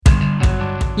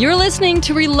You're listening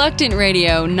to Reluctant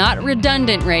Radio, not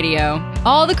Redundant Radio.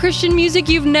 All the Christian music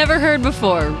you've never heard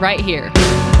before, right here.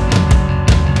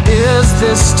 Is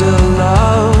this still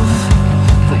love?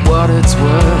 For what it's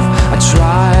worth, I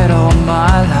tried all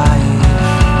my life.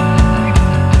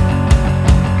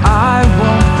 I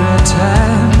won't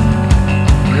pretend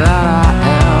that I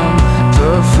am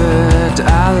perfect.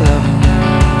 I love you.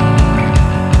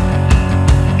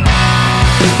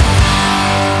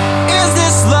 Is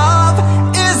this love?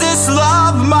 Is this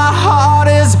love? My heart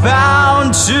is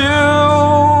bound to.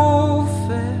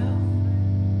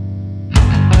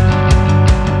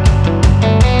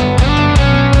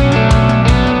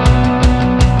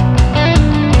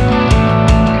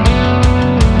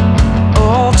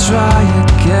 Try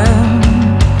again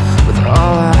with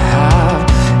all I have,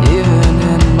 even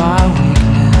in my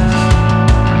weakness.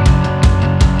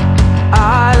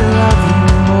 I love you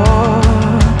more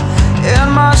in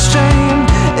my shame,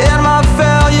 in my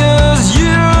failures.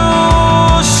 You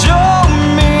show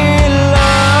me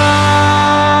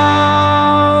love.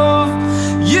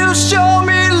 You show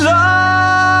me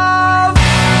love.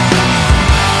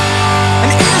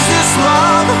 And is this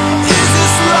love? Is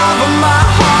this love? My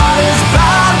heart is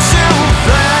bound.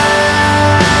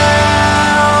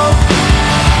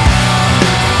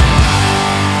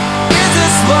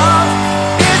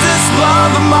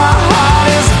 My heart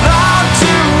is bound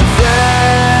to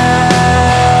fail.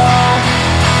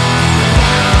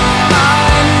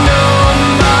 I know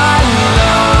my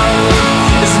love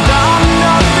is not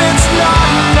enough, it's not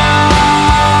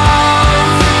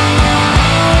enough.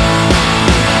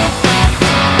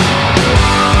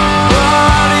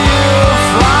 But you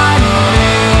find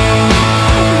me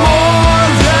more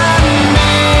than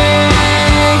me.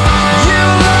 You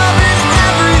love it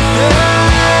everything.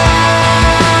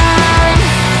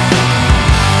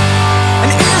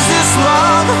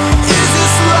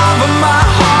 My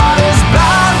heart is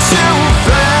bound to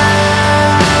fail.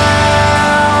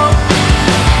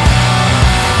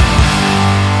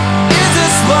 Is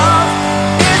this love?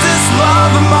 Is this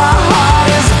love? My heart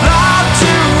is bound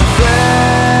to fail.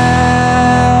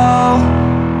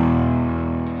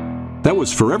 That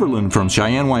was Foreverland from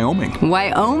Cheyenne, Wyoming.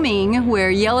 Wyoming, where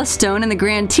Yellowstone and the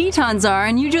Grand Tetons are,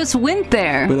 and you just went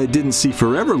there. But I didn't see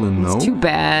Foreverland, though. It's too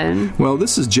bad. Well,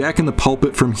 this is Jack in the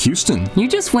Pulpit from Houston. You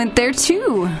just went there,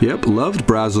 too. Yep, loved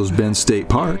Brazos Bend State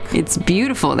Park. It's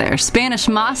beautiful there. Spanish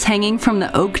moss hanging from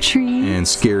the oak trees. And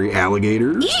scary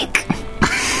alligators. Eek!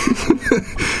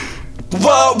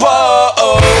 Whoa, whoa,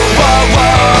 oh, whoa,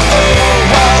 whoa,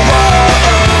 oh, whoa, whoa, oh.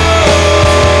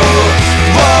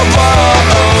 Whoa,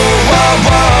 whoa, oh, whoa,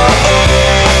 whoa, oh,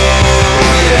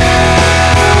 yeah.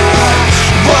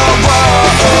 Whoa,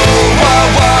 whoa, oh, whoa,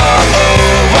 whoa,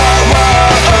 oh, whoa,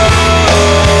 whoa, oh.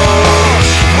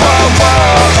 Whoa,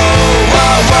 whoa, oh,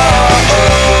 whoa, whoa,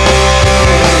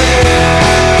 oh, yeah.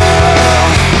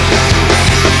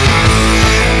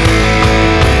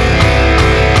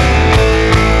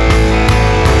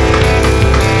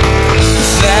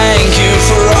 Thank you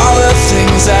for all the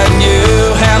things that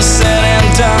you have said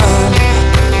and done.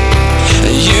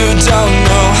 You don't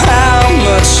know how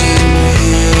much it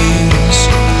means.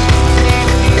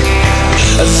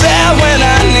 There when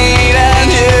I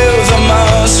needed you the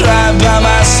most, right by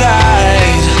my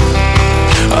side.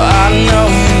 I know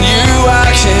in you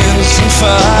I can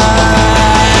confide.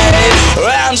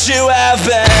 And you have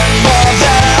been more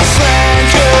than a friend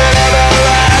could ever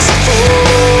ask for.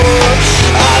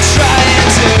 I'll try and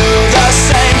do the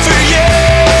same for you.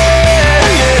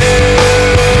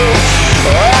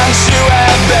 And you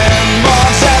have been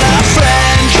more than a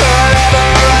friend could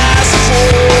ever ask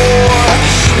for.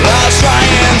 I'll try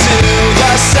and do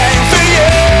the same for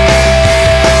you.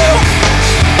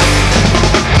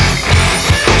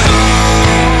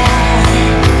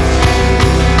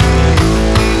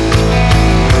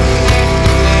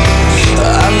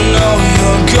 I know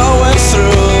you're going through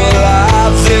a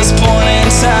lot this point in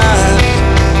time.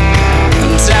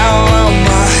 I'm down on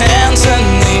my hands and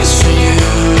knees for you.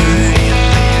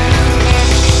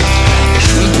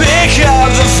 Pick up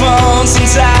the phone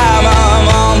sometime, I'm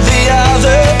on the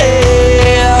other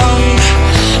end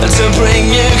to bring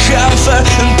you comfort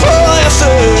and pull you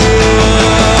through.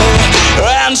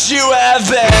 And you have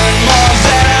been more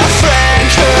than a friend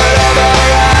could ever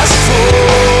ask for.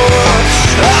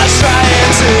 I'll try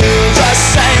and do the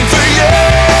same for you.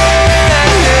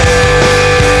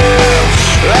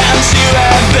 And you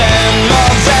have been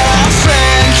more than a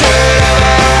friend could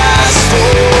ever ask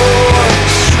for.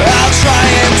 I'll try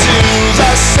and do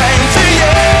the same for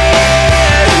you.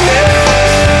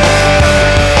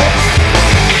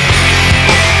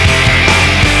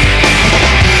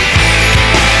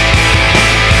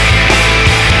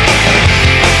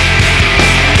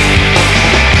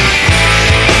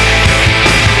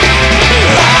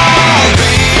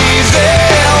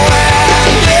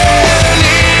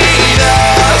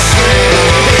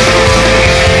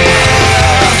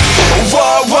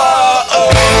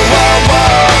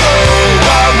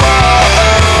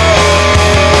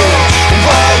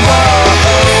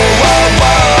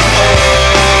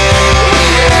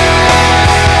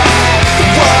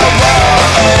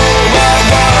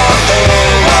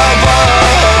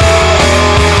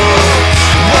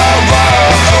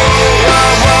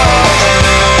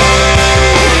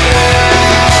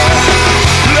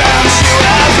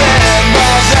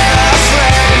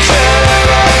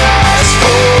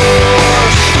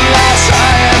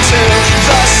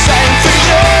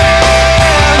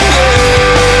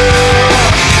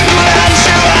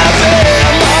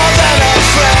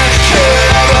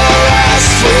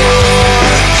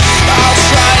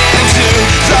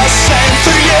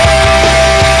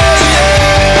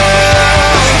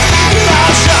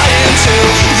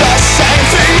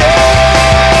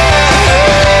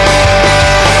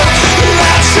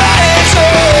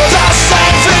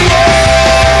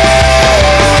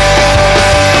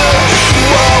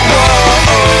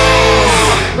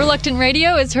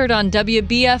 Radio is heard on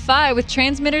WBFI with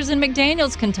transmitters in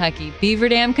McDaniels, Kentucky, Beaver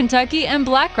Dam, Kentucky, and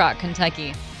Black Rock,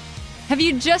 Kentucky. Have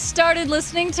you just started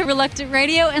listening to Reluctant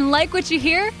Radio and like what you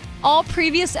hear? All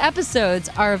previous episodes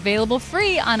are available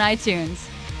free on iTunes.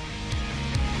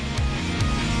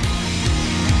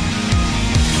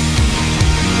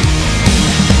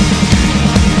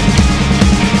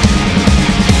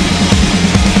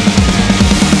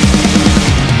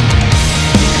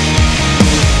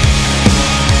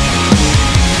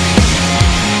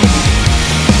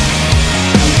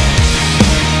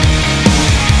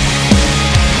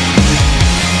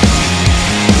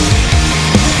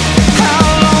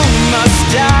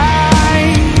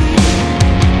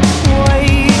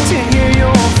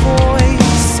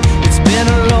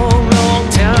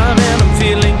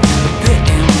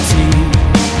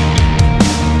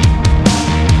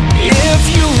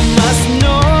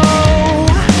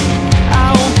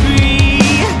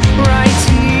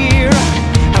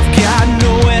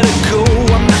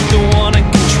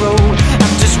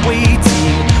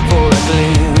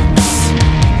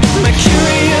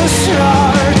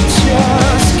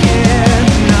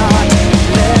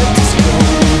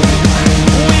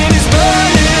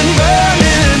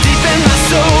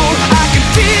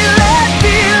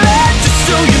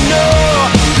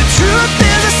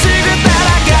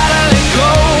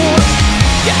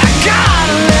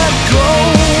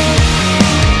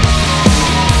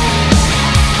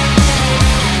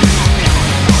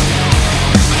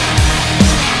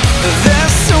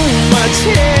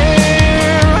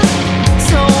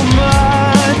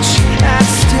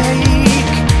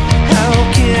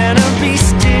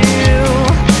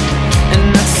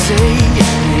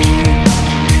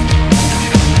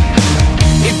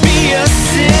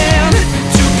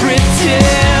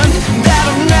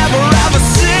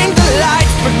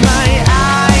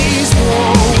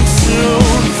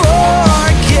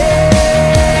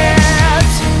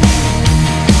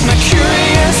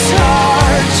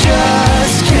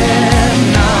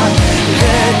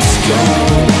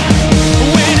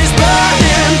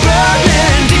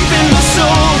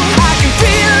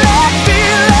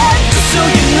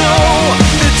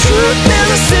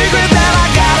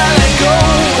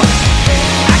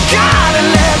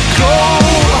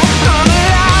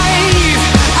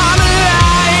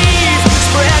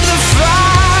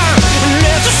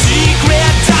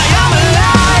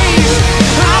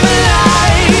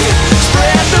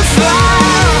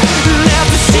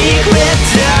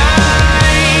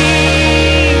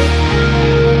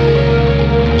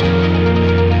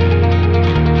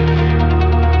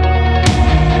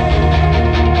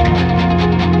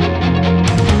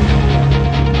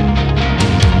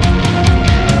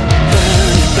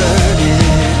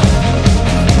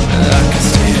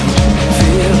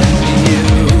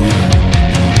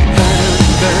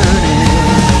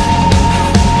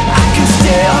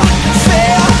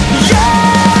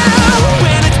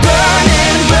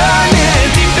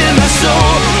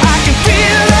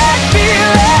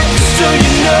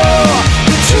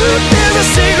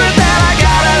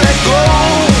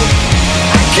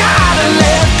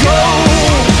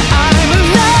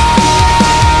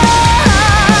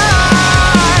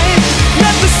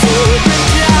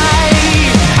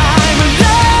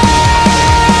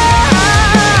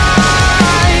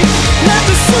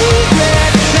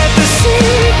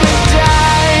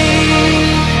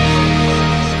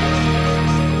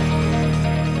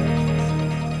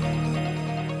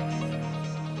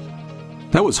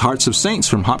 That was Hearts of Saints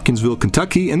from Hopkinsville,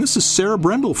 Kentucky, and this is Sarah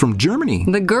Brendel from Germany.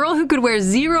 The girl who could wear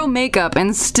zero makeup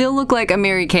and still look like a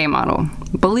Mary Kay model.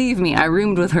 Believe me, I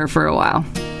roomed with her for a while.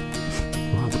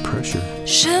 Wow, the pressure.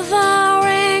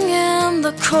 Shivering in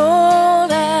the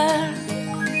cold air,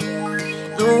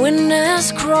 the wind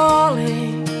is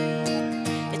crawling,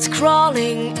 it's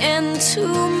crawling into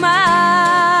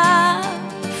my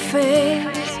face.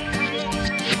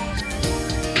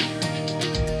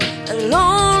 A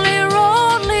lonely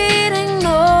road leading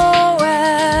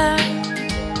nowhere,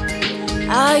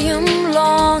 I am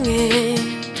longing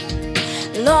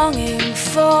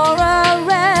for a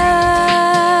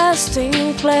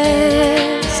resting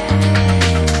place.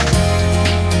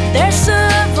 There's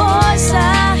a voice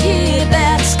I hear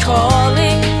that's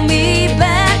calling me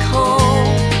back home,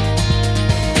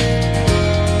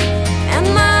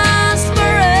 and my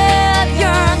spirit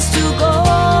yearns to go.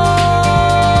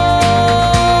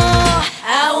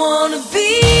 I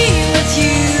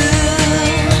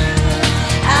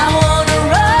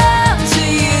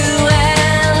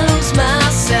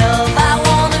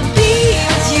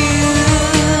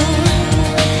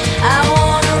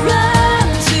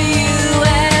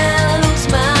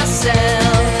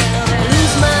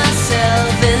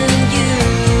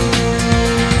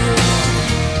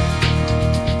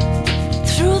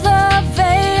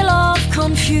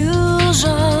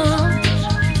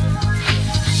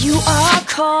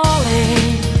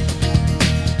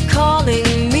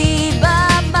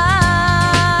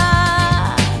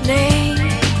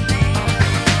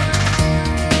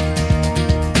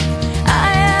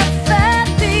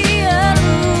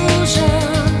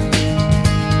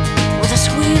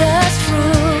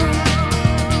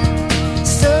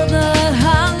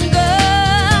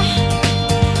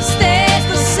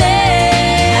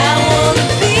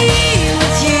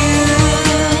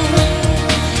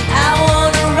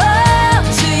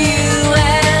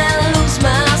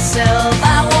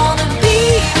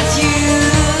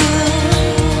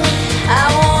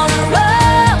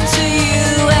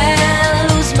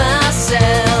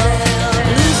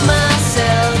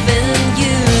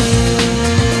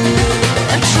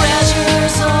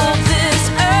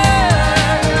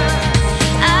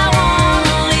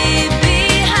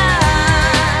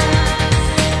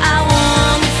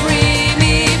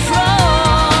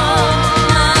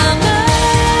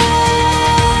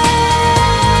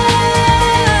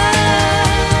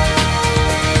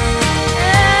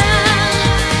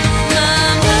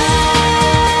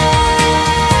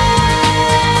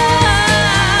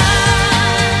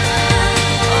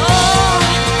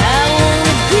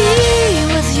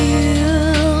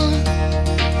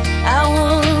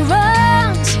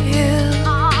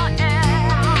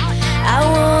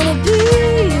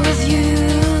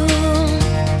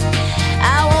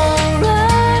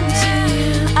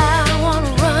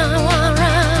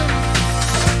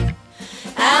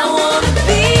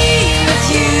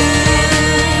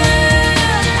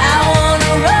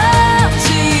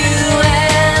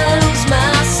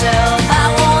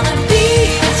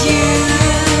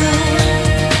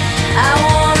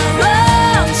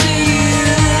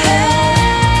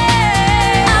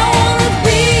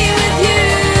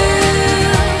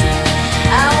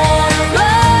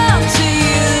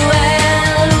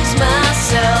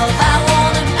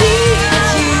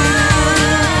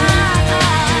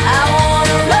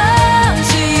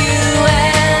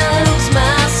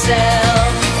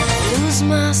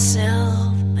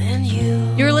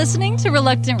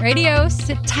Reluctant Radio.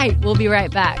 Sit tight, we'll be right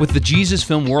back. With the Jesus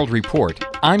Film World Report,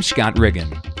 I'm Scott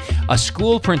Riggin. A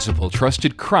school principal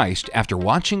trusted Christ after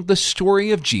watching the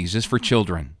story of Jesus for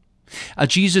children. A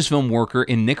Jesus Film worker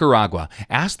in Nicaragua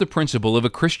asked the principal of a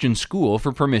Christian school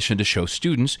for permission to show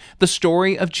students the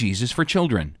story of Jesus for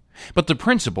children, but the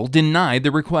principal denied the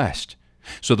request.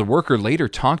 So the worker later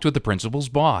talked with the principal's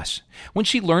boss. When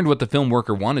she learned what the film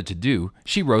worker wanted to do,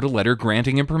 she wrote a letter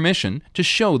granting him permission to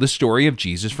show the story of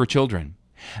Jesus for children.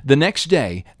 The next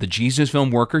day, the Jesus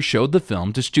Film worker showed the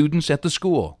film to students at the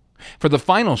school. For the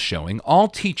final showing, all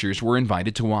teachers were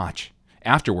invited to watch.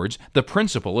 Afterwards, the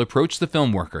principal approached the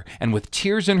film worker, and with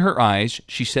tears in her eyes,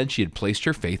 she said she had placed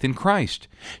her faith in Christ.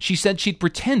 She said she'd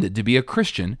pretended to be a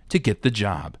Christian to get the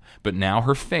job, but now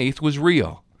her faith was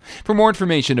real. For more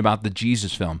information about the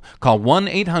Jesus Film, call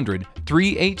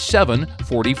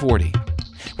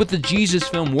 1-800-387-4040. With the Jesus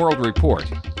Film World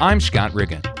Report, I'm Scott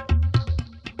Riggin.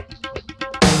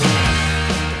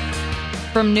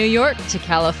 From New York to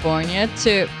California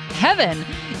to heaven,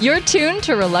 you're tuned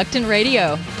to Reluctant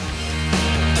Radio.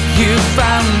 You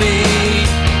found me.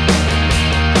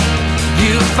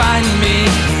 You find me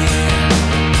here.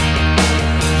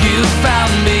 You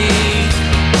found me.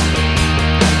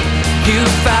 You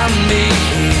found me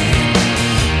here.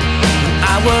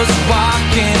 I was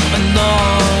walking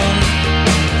alone.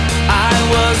 I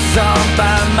was all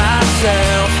by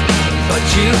myself, but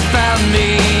you found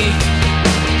me.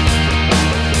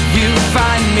 You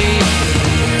find me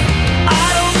here.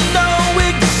 I don't know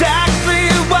exactly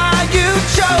why you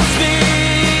chose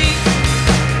me,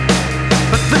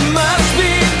 but there must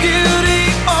be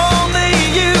beauty only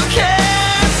you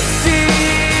can see.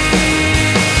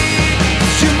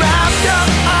 You wrapped your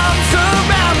arms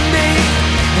around me,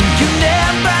 and you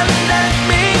never let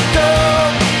me go.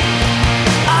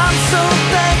 I'm so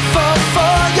thankful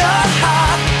for your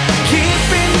heart,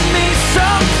 keeping me so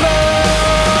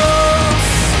close.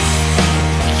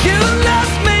 You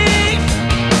love me.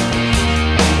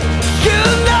 You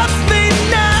love me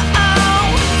now.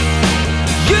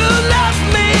 You love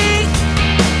me.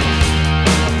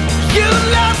 You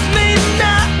love me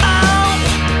now.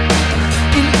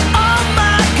 In all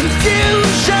my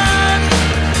confusion,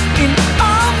 in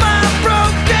all my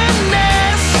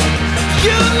brokenness,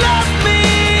 you love me.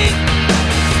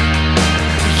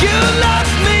 You love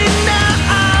me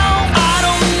now. I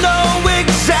don't know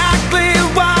exactly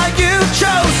why you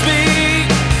chose me,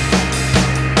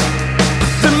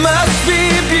 but there must be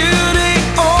beauty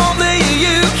only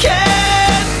you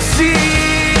can see.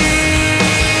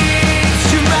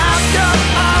 You wrapped your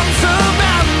arms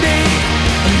around me,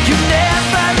 and you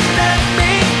never let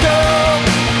me go.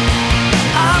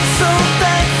 I'm so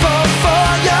thankful for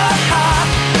your heart,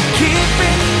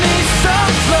 keeping me so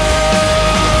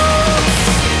close.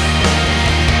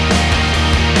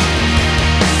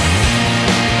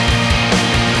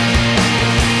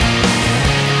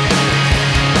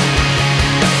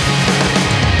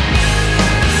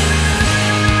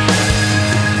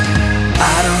 I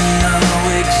don't know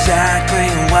exactly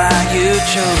why you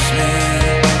chose me,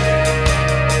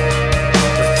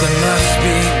 but there must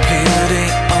be beauty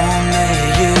only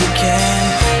you can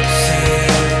see.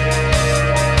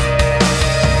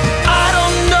 I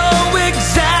don't know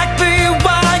exactly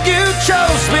why you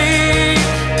chose me,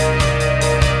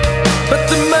 but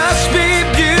there must be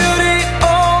beauty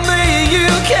only you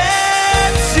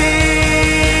can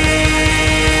see.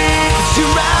 'Cause you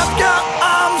wrapped your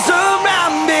arms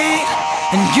around me,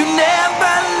 and you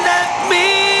never let me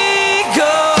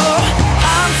go.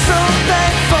 I'm so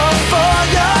thankful for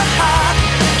your heart,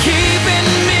 keeping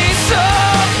me so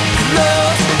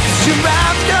close. 'Cause you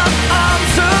wrapped your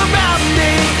arms around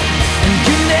me, and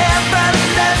you never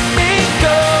let me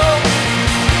go.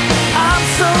 I'm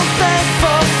so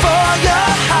thankful for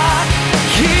your heart,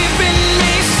 keeping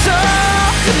me so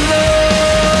close.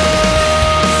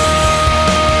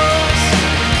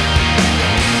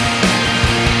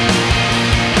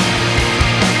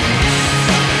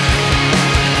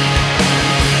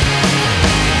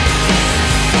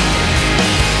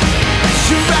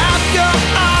 You wrap your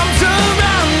arms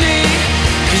around me,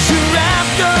 'cause you wrap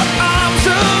your arms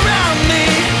around me,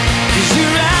 'cause you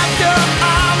wrap your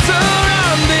arms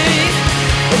around me,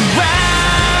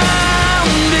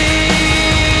 around me.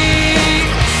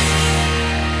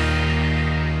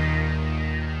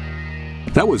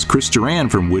 That was Chris Duran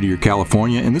from Whittier,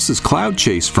 California, and this is Cloud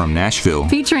Chase from Nashville.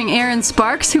 Featuring Aaron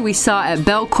Sparks, who we saw at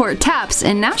Belcourt Taps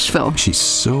in Nashville. She's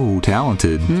so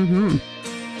talented.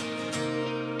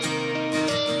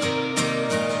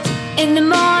 In the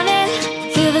morning,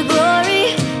 feel the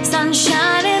glory, sun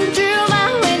shining through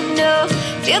my window.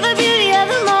 Feel the beauty of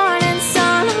the morning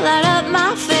sun light up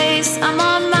my face. I'm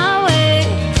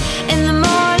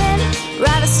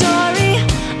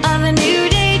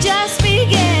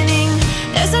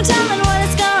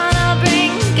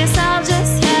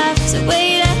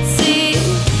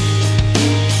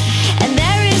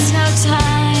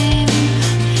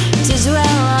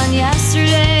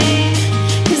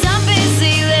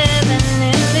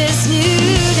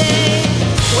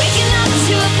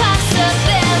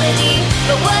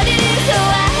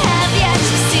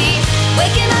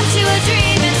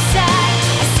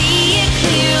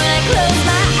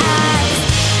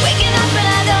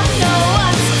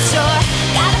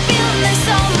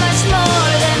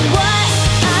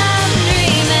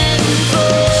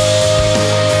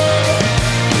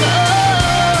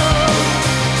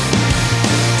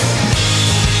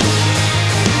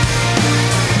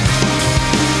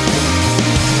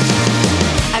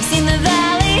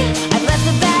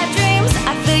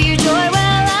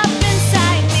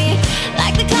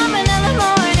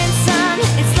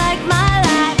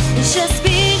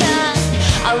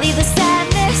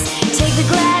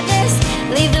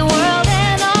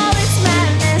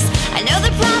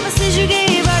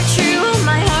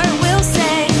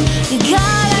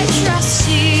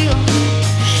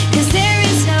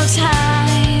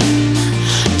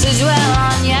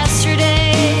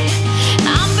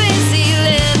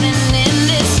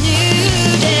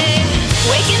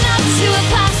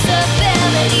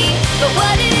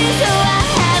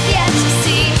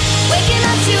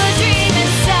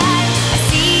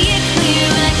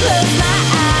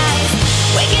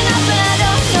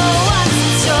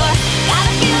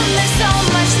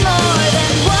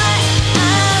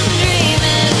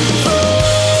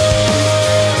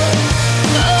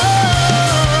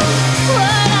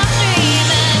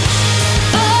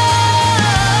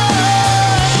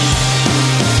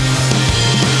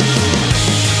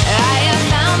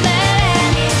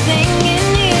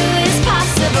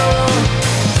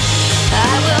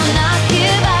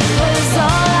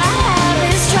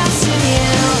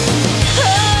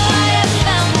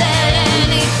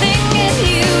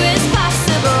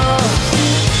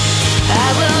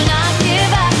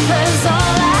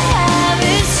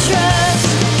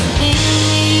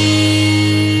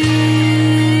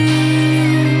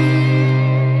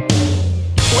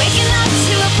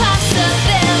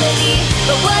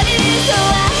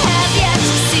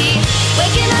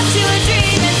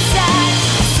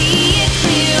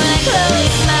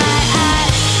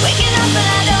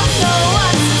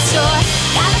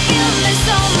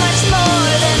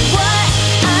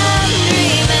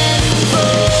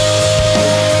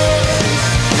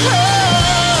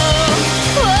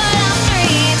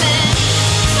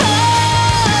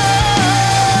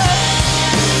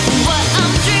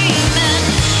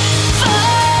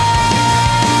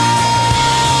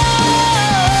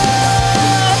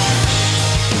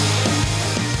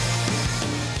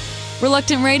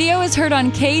Reluctant Radio is heard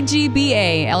on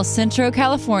KGBA, El Centro,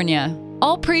 California.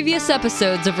 All previous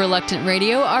episodes of Reluctant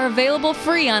Radio are available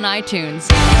free on iTunes.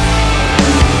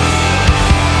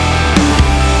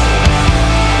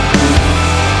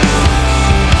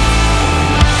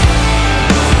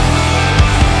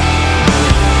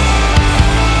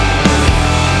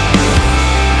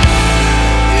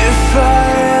 If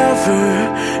I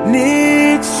ever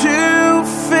need to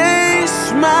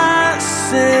face my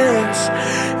sins,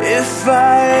 if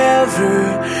I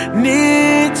ever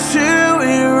need to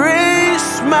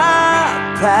erase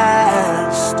my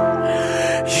past,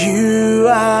 you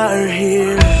are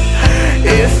here.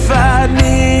 If I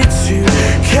need to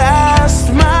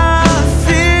cast my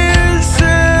fears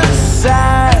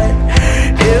aside,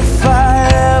 if I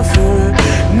ever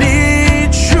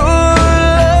need your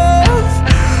love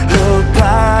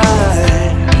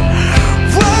abide,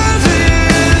 worthy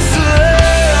is the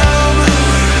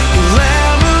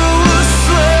Lamb who was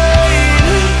slain.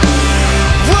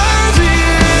 Worthy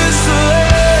is the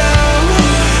Lamb,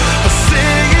 I'll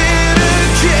sing it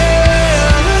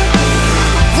again.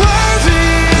 Worthy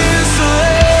is the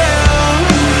Lamb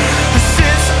who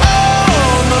sits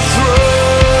on the throne.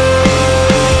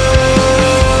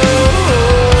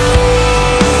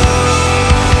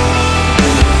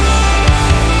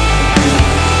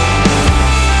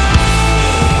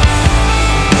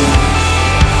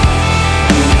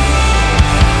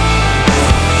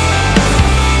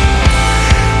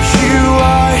 You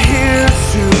are here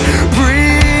to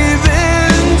breathe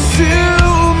into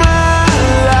my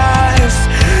life.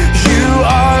 You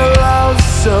are love,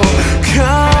 so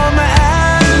come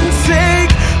and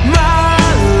take my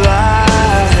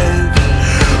life.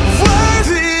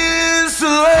 Worthy is the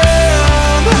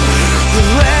Lamb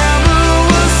who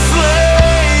was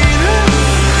slain.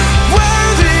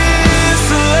 Worthy is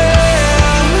the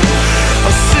Lamb,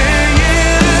 I'll sing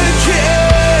it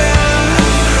again.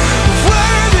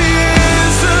 Worthy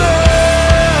is the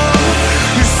Lamb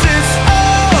who sits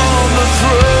on the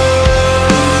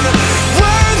throne.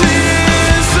 Worthy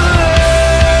is the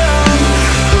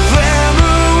Lamb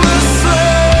who was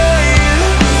slain.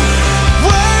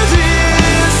 Worthy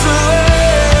is the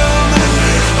Lamb,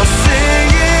 I'll sing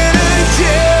it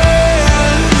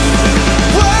again.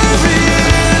 Worthy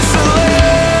is the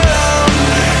Lamb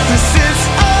who sits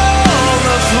on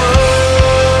the throne.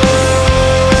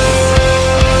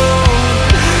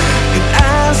 And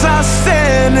as I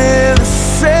stand in the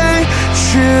sanctuary,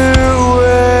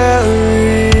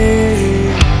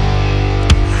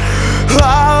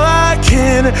 all I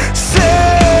can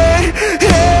say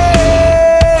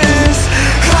is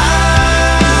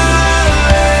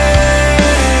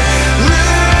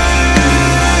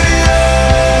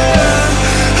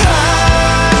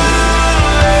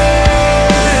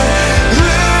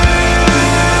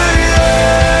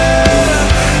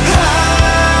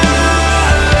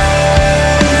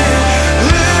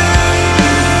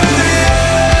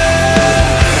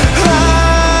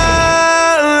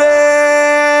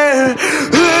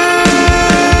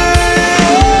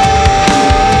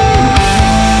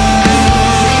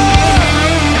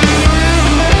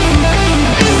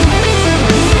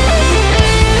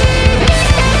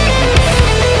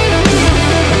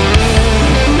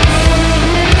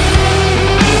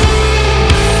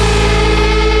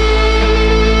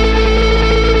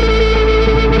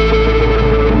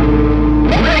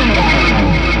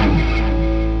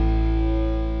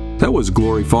That was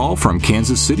Glory Fall from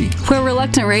Kansas City. Where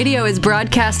Reluctant Radio is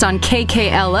broadcast on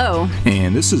KKLO.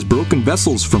 And this is Broken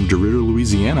Vessels from DeRidder,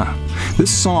 Louisiana. This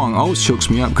song always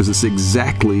chokes me up because it's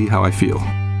exactly how I feel.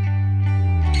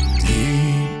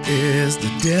 Deep is the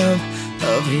depth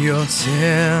of your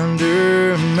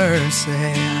tender mercy.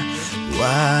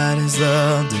 Wide is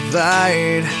the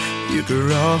divide you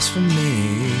cross for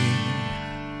me.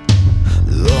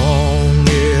 Long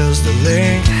is the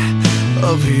length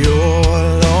of your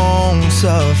long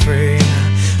suffering.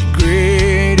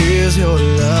 Great is your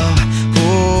love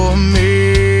for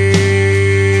me.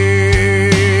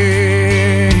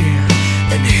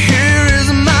 And here is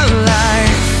my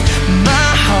life,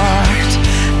 my heart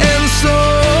and soul.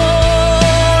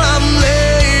 I'm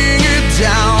laying it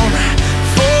down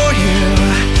for you,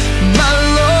 my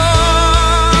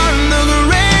Lord. The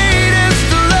greatest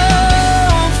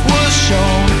love was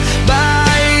shown by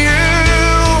you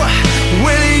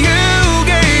when you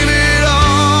gave it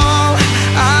all.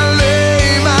 I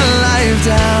lay my life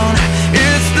down.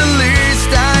 It's the least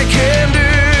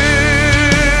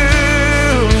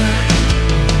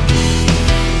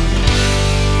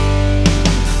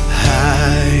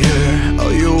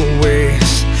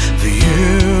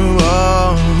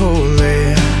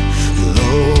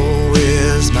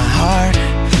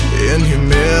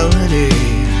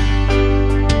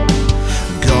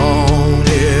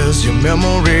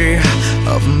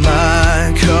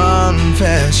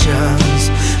generations.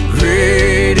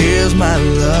 Great is my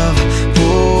love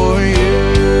for you.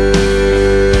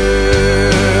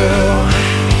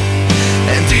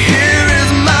 And here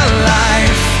is my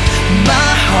life,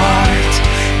 my heart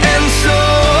and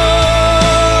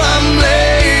soul. I'm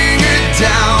laying it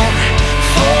down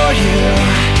for you,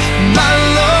 my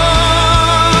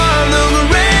Lord. The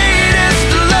greatest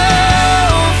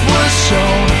love was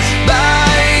shown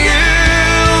by you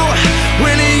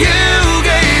when you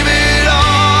gave it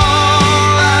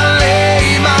all. I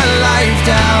lay my life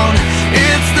down,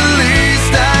 it's the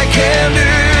least I can do.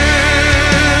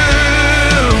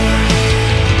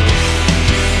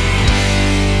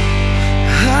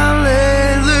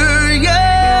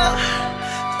 Hallelujah,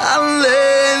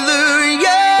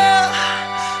 hallelujah,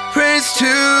 praise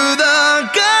to the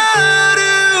God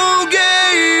who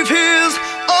gave his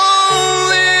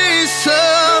only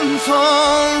son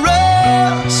for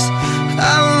us.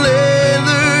 Hallelujah,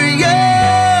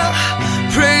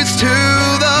 praise to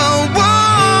the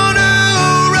one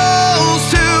who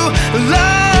rose to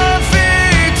life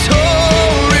victorious.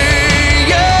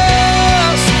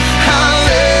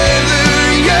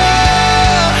 Hallelujah,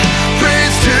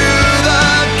 praise to the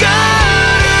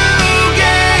God who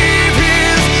gave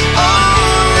his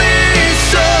only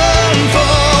son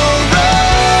for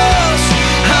us.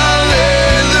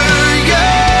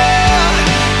 Hallelujah,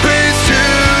 praise to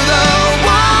the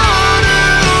one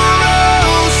who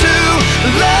rose to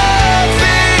life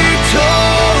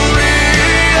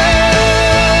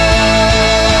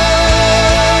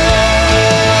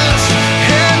victorious.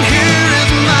 And here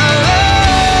is my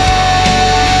life,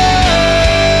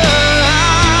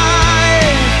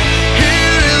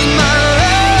 here is my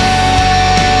life,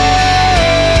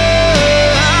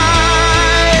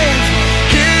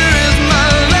 here is my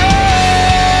life.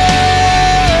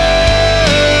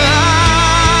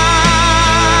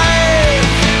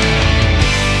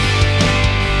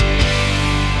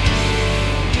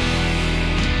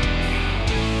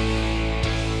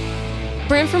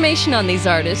 For information on these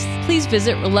artists, please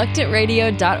visit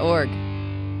reluctantradio.org.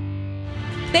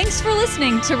 Thanks for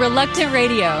listening to Reluctant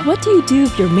Radio. What do you do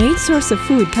if your main source of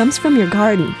food comes from your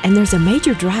garden and there's a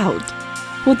major drought?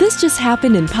 Well, this just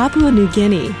happened in Papua New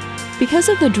Guinea. Because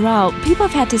of the drought, people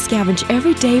have had to scavenge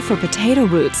every day for potato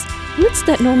roots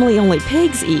that normally only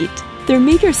pigs eat. Their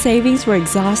meager savings were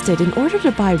exhausted in order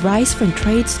to buy rice from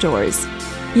trade stores.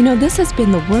 You know, this has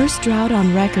been the worst drought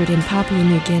on record in Papua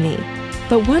New Guinea.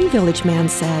 But one village man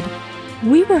said,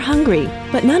 "We were hungry,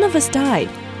 but none of us died.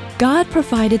 God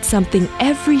provided something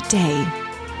every day."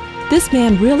 This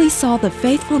man really saw the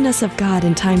faithfulness of God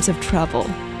in times of trouble.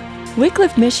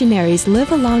 Wycliffe missionaries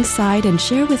live alongside and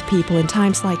share with people in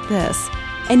times like this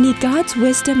and need God's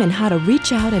wisdom in how to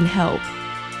reach out and help.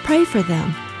 Pray for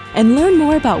them and learn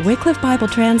more about Wycliffe Bible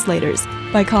translators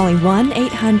by calling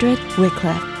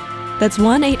 1-800-WYCLIFFE. That's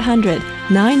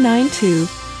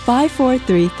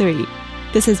 1-800-992-5433.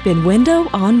 This has been Window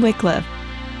on Wycliffe.